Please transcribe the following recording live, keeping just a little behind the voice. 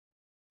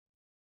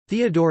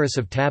Theodorus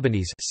of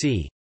Tabennese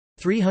c.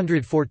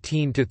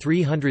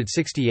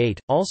 314–368,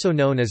 also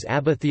known as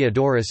Abba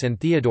Theodorus and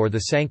Theodore the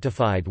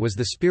Sanctified, was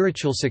the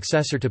spiritual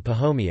successor to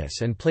Pachomius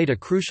and played a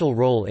crucial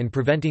role in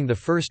preventing the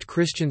first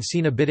Christian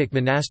Cenobitic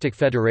monastic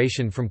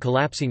federation from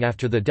collapsing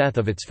after the death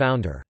of its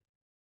founder.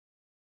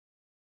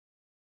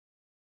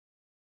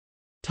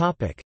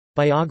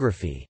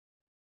 Biography.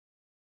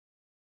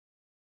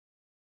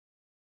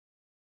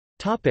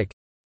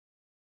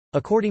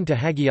 According to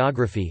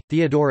hagiography,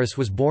 Theodorus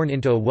was born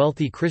into a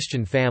wealthy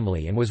Christian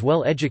family and was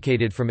well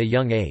educated from a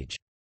young age.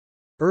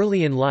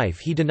 Early in life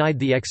he denied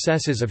the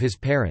excesses of his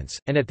parents,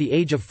 and at the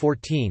age of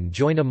 14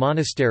 joined a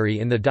monastery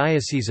in the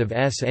diocese of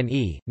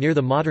Sne, near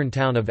the modern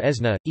town of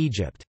Esna,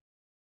 Egypt.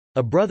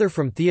 A brother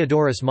from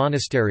Theodorus'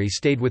 monastery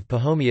stayed with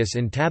Pachomius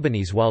in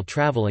Tabennese while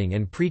traveling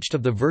and preached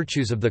of the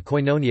virtues of the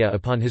koinonia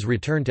upon his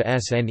return to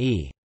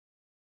Sne.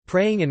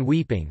 Praying and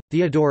weeping,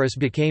 Theodorus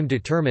became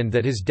determined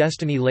that his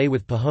destiny lay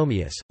with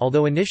Pachomius.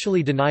 Although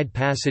initially denied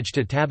passage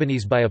to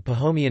Tabennese by a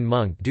Pachomian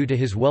monk due to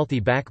his wealthy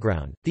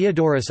background,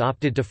 Theodorus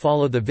opted to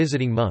follow the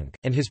visiting monk,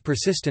 and his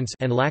persistence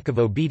and lack of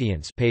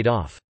obedience paid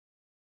off.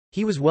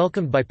 He was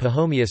welcomed by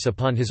Pachomius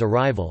upon his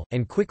arrival,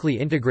 and quickly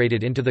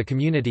integrated into the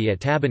community at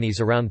Tabennese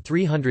around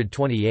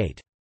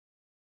 328.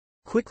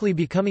 Quickly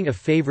becoming a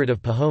favorite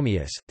of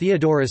Pachomius,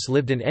 Theodorus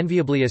lived an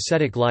enviably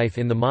ascetic life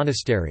in the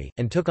monastery,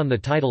 and took on the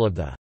title of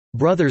the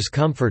brother's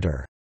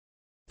comforter.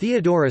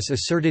 Theodorus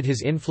asserted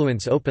his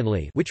influence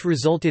openly, which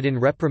resulted in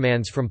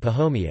reprimands from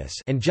Pachomius,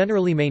 and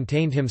generally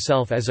maintained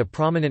himself as a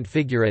prominent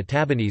figure at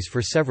Tabennese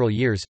for several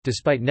years,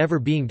 despite never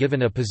being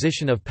given a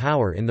position of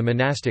power in the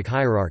monastic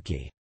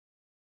hierarchy.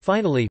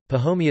 Finally,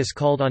 Pachomius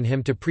called on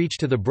him to preach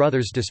to the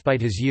brothers despite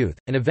his youth,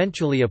 and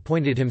eventually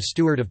appointed him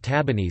steward of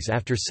Tabennese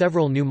after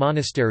several new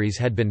monasteries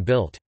had been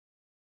built.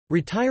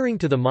 Retiring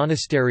to the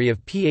monastery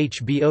of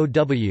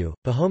Phbow,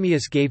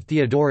 Pachomius gave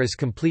Theodorus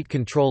complete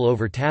control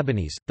over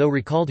Tabennese, though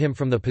recalled him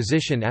from the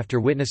position after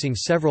witnessing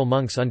several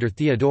monks under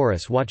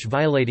Theodorus watch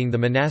violating the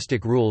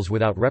monastic rules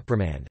without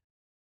reprimand.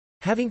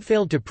 Having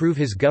failed to prove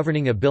his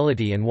governing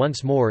ability and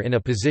once more in a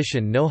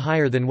position no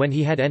higher than when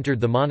he had entered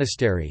the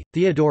monastery,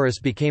 Theodorus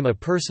became a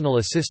personal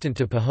assistant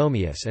to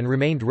Pachomius and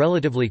remained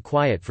relatively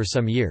quiet for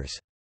some years.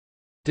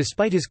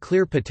 Despite his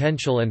clear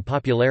potential and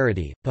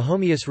popularity,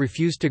 Pachomius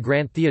refused to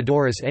grant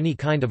Theodorus any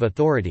kind of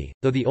authority,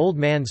 though the old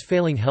man's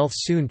failing health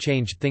soon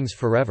changed things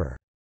forever.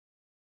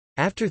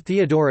 After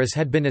Theodorus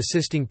had been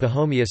assisting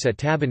Pachomius at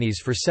Tabennese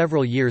for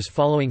several years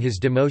following his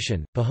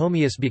demotion,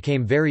 Pachomius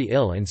became very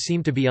ill and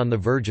seemed to be on the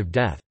verge of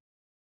death.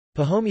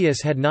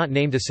 Pachomius had not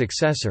named a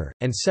successor,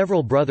 and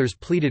several brothers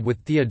pleaded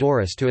with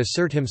Theodorus to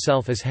assert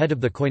himself as head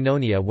of the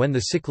koinonia when the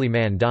sickly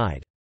man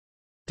died.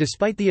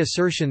 Despite the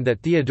assertion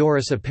that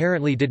Theodorus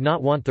apparently did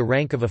not want the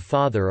rank of a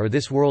father or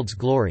this world's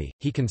glory,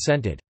 he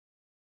consented.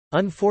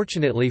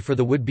 Unfortunately for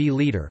the would-be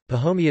leader,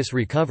 Pachomius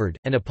recovered,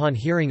 and upon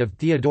hearing of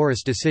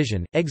Theodorus'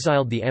 decision,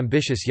 exiled the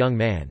ambitious young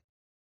man.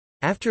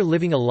 After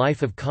living a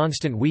life of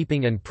constant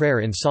weeping and prayer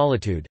in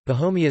solitude,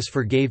 Pachomius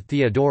forgave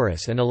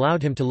Theodorus and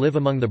allowed him to live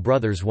among the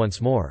brothers once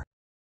more.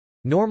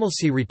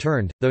 Normalcy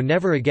returned, though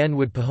never again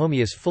would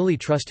Pachomius fully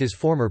trust his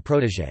former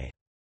protégé.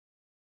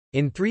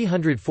 In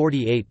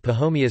 348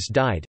 Pachomius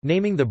died,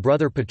 naming the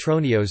brother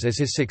Petronios as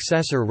his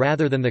successor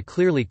rather than the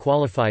clearly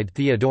qualified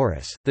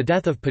Theodorus. The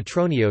death of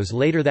Petronios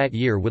later that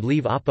year would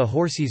leave Appa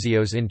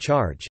Horsizios in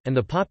charge, and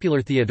the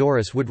popular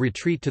Theodorus would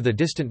retreat to the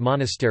distant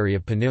monastery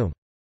of Panum.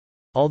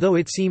 Although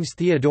it seems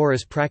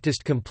Theodorus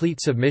practiced complete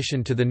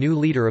submission to the new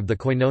leader of the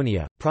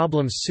koinonia,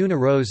 problems soon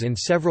arose in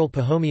several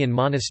Pachomian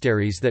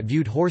monasteries that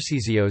viewed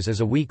Horsizios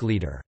as a weak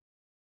leader.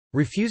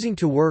 Refusing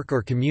to work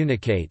or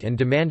communicate and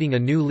demanding a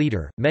new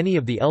leader, many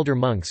of the elder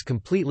monks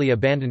completely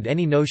abandoned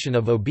any notion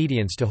of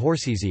obedience to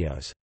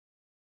Horsizios.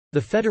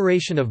 The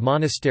federation of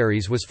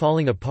monasteries was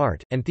falling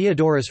apart, and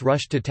Theodorus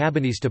rushed to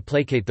Tabennese to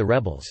placate the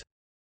rebels.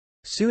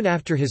 Soon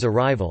after his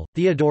arrival,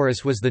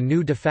 Theodorus was the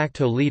new de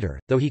facto leader,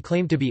 though he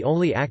claimed to be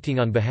only acting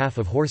on behalf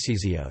of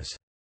Horsizios.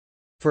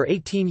 For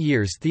 18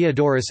 years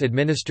Theodorus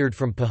administered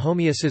from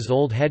Pachomius's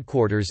old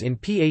headquarters in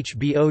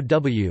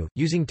Phbow,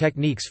 using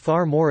techniques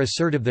far more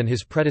assertive than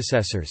his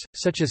predecessors,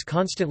 such as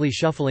constantly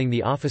shuffling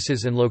the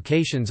offices and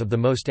locations of the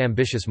most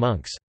ambitious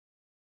monks.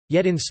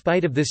 Yet in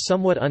spite of this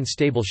somewhat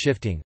unstable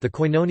shifting, the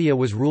koinonia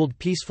was ruled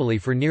peacefully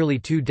for nearly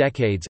 2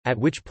 decades, at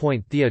which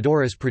point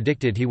Theodorus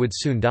predicted he would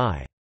soon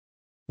die.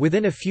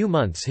 Within a few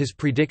months his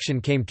prediction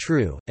came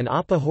true, and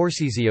Appa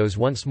Horsizios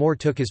once more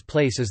took his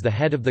place as the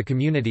head of the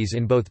communities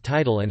in both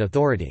title and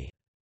authority.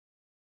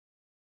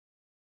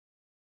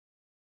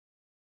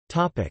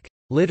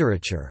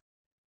 Literature.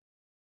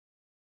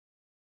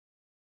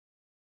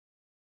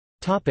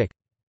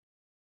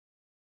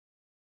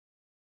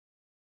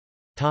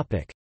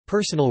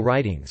 Personal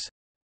writings.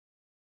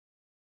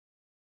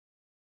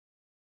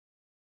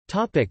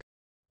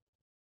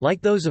 Like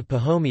those of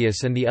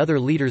Pachomius and the other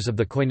leaders of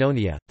the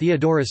koinonia,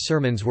 Theodorus'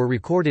 sermons were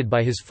recorded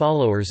by his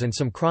followers, and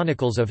some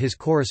chronicles of his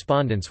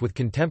correspondence with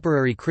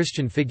contemporary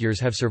Christian figures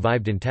have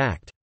survived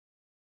intact.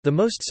 The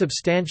most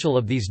substantial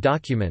of these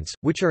documents,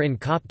 which are in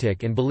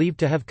Coptic and believed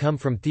to have come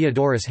from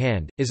Theodorus'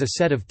 hand, is a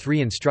set of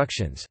 3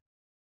 instructions.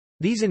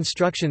 These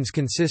instructions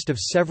consist of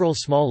several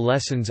small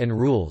lessons and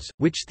rules,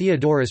 which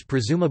Theodorus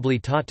presumably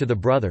taught to the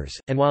brothers,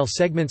 and while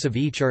segments of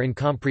each are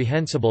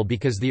incomprehensible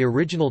because the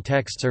original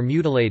texts are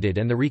mutilated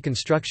and the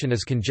reconstruction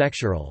is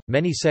conjectural,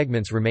 many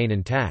segments remain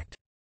intact.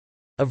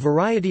 A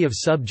variety of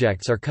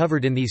subjects are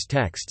covered in these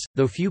texts,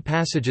 though few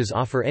passages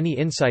offer any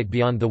insight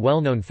beyond the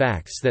well-known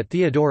facts that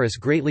Theodorus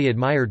greatly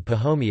admired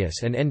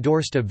Pachomius and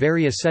endorsed a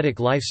very ascetic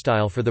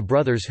lifestyle for the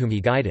brothers whom he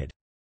guided.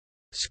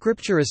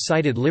 Scripture is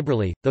cited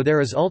liberally, though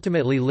there is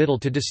ultimately little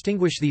to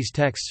distinguish these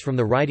texts from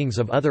the writings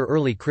of other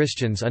early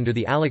Christians under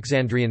the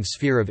Alexandrian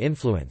sphere of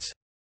influence.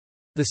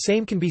 The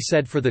same can be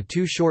said for the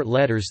 2 short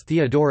letters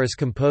Theodorus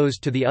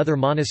composed to the other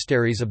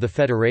monasteries of the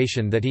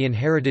Federation that he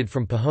inherited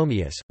from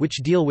Pachomius,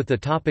 which deal with the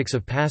topics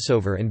of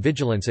Passover and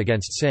vigilance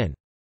against sin.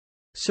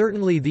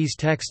 Certainly these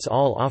texts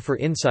all offer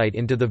insight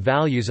into the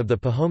values of the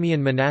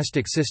Pachomian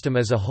monastic system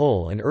as a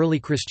whole and early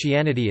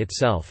Christianity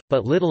itself,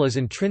 but little is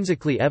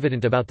intrinsically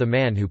evident about the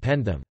man who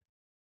penned them.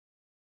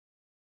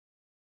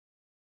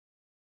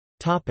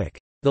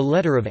 The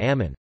Letter of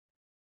Ammon.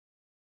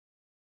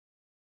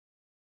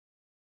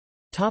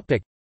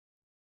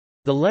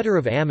 The Letter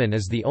of Ammon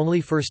is the only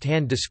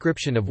first-hand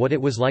description of what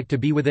it was like to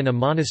be within a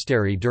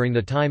monastery during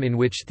the time in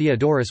which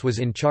Theodorus was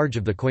in charge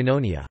of the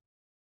koinonia.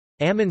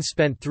 Ammon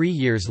spent 3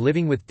 years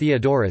living with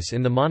Theodorus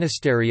in the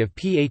monastery of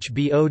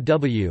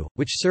Phbow,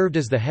 which served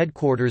as the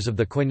headquarters of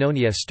the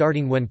koinonia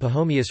starting when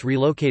Pachomius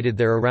relocated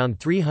there around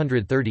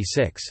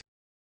 336.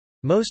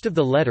 Most of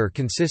the letter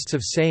consists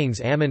of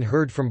sayings Ammon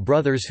heard from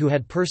brothers who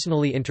had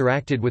personally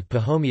interacted with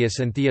Pachomius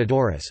and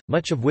Theodorus,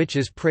 much of which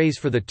is praise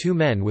for the 2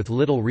 men with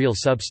little real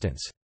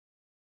substance.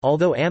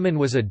 Although Ammon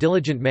was a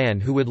diligent man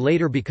who would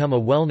later become a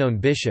well-known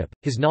bishop,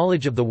 his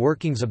knowledge of the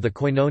workings of the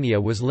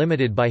koinonia was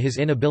limited by his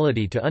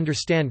inability to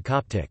understand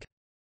Coptic.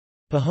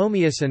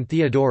 Pachomius and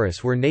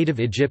Theodorus were native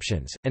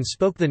Egyptians, and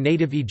spoke the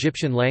native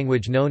Egyptian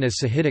language known as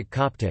Sahidic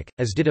Coptic,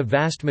 as did a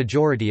vast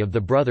majority of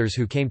the brothers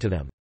who came to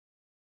them.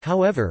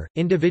 However,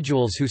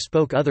 individuals who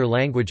spoke other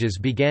languages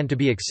began to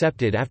be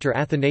accepted after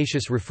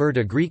Athanasius referred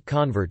a Greek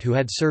convert who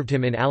had served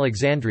him in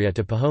Alexandria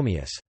to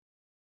Pachomius.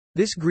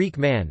 This Greek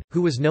man,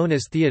 who was known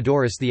as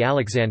Theodorus the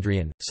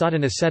Alexandrian, sought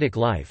an ascetic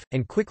life,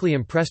 and quickly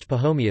impressed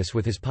Pachomius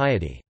with his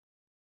piety.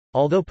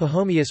 Although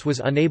Pachomius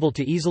was unable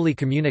to easily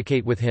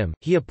communicate with him,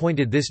 he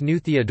appointed this new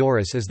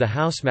Theodorus as the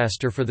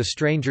housemaster for the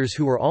strangers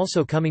who were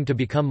also coming to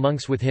become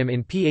monks with him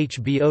in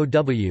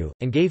Phbow,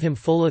 and gave him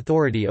full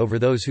authority over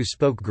those who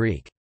spoke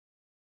Greek.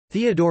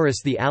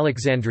 Theodorus the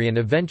Alexandrian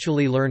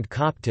eventually learned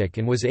Coptic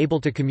and was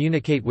able to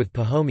communicate with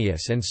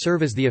Pachomius and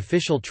serve as the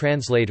official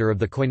translator of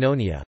the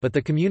koinonia, but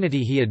the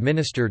community he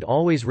administered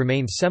always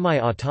remained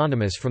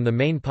semi-autonomous from the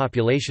main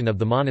population of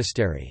the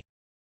monastery.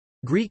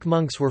 Greek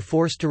monks were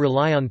forced to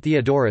rely on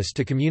Theodorus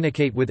to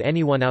communicate with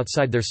anyone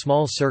outside their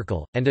small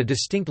circle, and a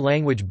distinct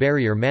language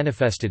barrier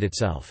manifested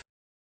itself.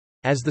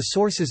 As the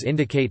sources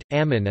indicate,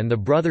 Ammon and the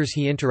brothers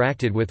he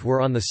interacted with were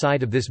on the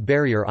side of this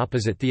barrier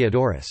opposite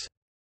Theodorus.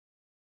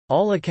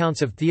 All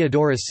accounts of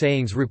Theodorus'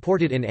 sayings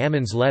reported in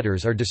Ammon's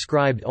letters are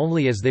described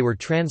only as they were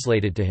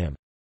translated to him.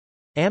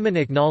 Ammon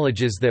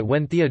acknowledges that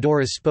when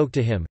Theodorus spoke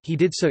to him, he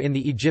did so in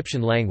the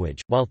Egyptian language,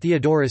 while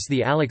Theodorus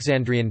the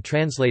Alexandrian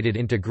translated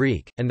into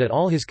Greek, and that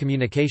all his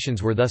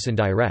communications were thus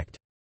indirect.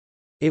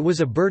 It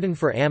was a burden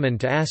for Ammon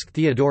to ask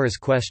Theodorus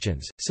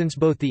questions, since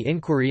both the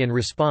inquiry and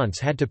response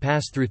had to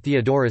pass through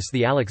Theodorus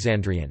the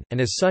Alexandrian, and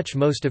as such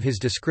most of his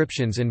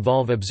descriptions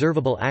involve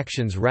observable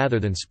actions rather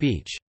than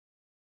speech.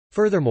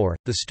 Furthermore,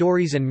 the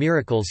stories and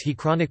miracles he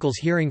chronicles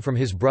hearing from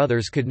his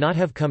brothers could not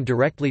have come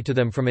directly to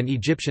them from an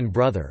Egyptian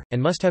brother, and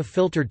must have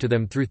filtered to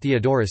them through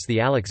Theodorus the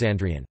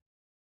Alexandrian.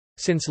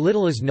 Since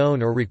little is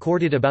known or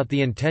recorded about the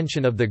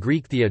intention of the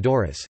Greek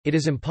Theodorus, it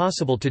is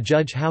impossible to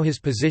judge how his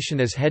position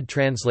as head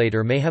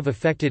translator may have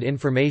affected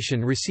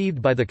information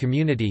received by the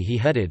community he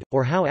headed,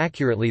 or how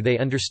accurately they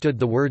understood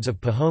the words of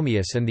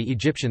Pachomius and the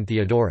Egyptian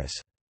Theodorus.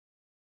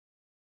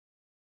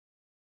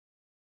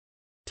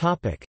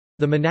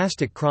 The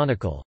monastic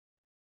chronicle.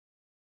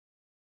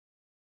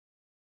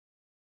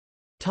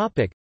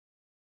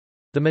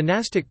 The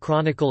monastic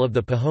chronicle of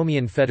the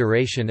Pachomian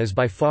Federation is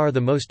by far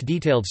the most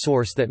detailed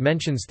source that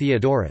mentions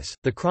Theodorus.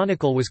 The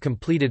chronicle was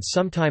completed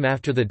sometime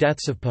after the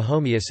deaths of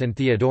Pachomius and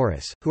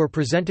Theodorus, who are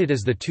presented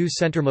as the 2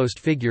 centermost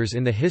figures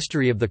in the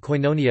history of the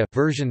koinonia.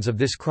 Versions of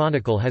this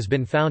chronicle has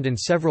been found in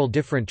several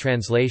different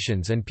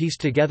translations and pieced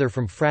together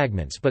from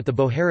fragments, but the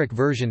Bohairic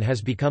version has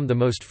become the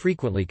most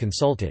frequently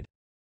consulted.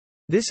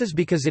 This is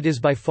because it is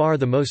by far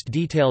the most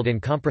detailed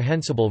and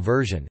comprehensible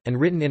version, and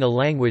written in a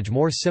language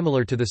more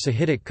similar to the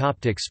Sahidic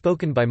Coptic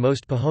spoken by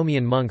most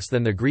Pachomian monks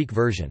than the Greek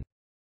version.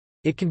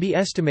 It can be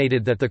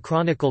estimated that the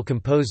chronicle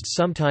composed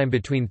sometime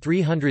between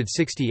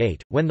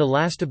 368, when the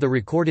last of the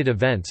recorded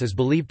events is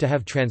believed to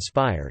have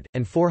transpired,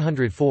 and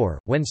 404,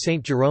 when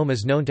Saint Jerome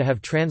is known to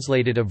have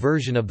translated a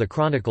version of the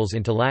chronicles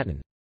into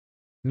Latin.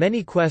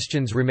 Many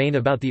questions remain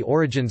about the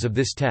origins of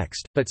this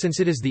text, but since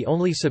it is the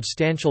only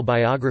substantial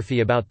biography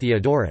about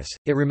Theodorus,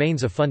 it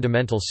remains a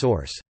fundamental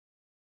source.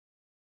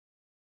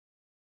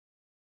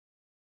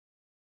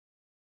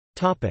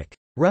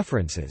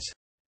 References.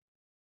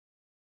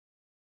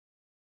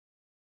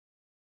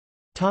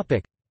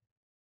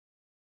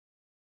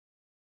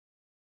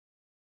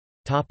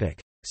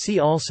 See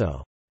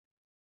also: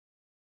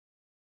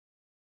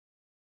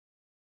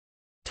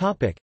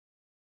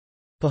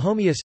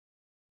 Pachomius,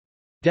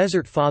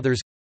 Desert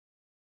Fathers,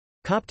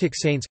 Coptic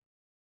saints,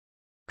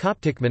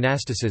 Coptic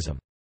monasticism.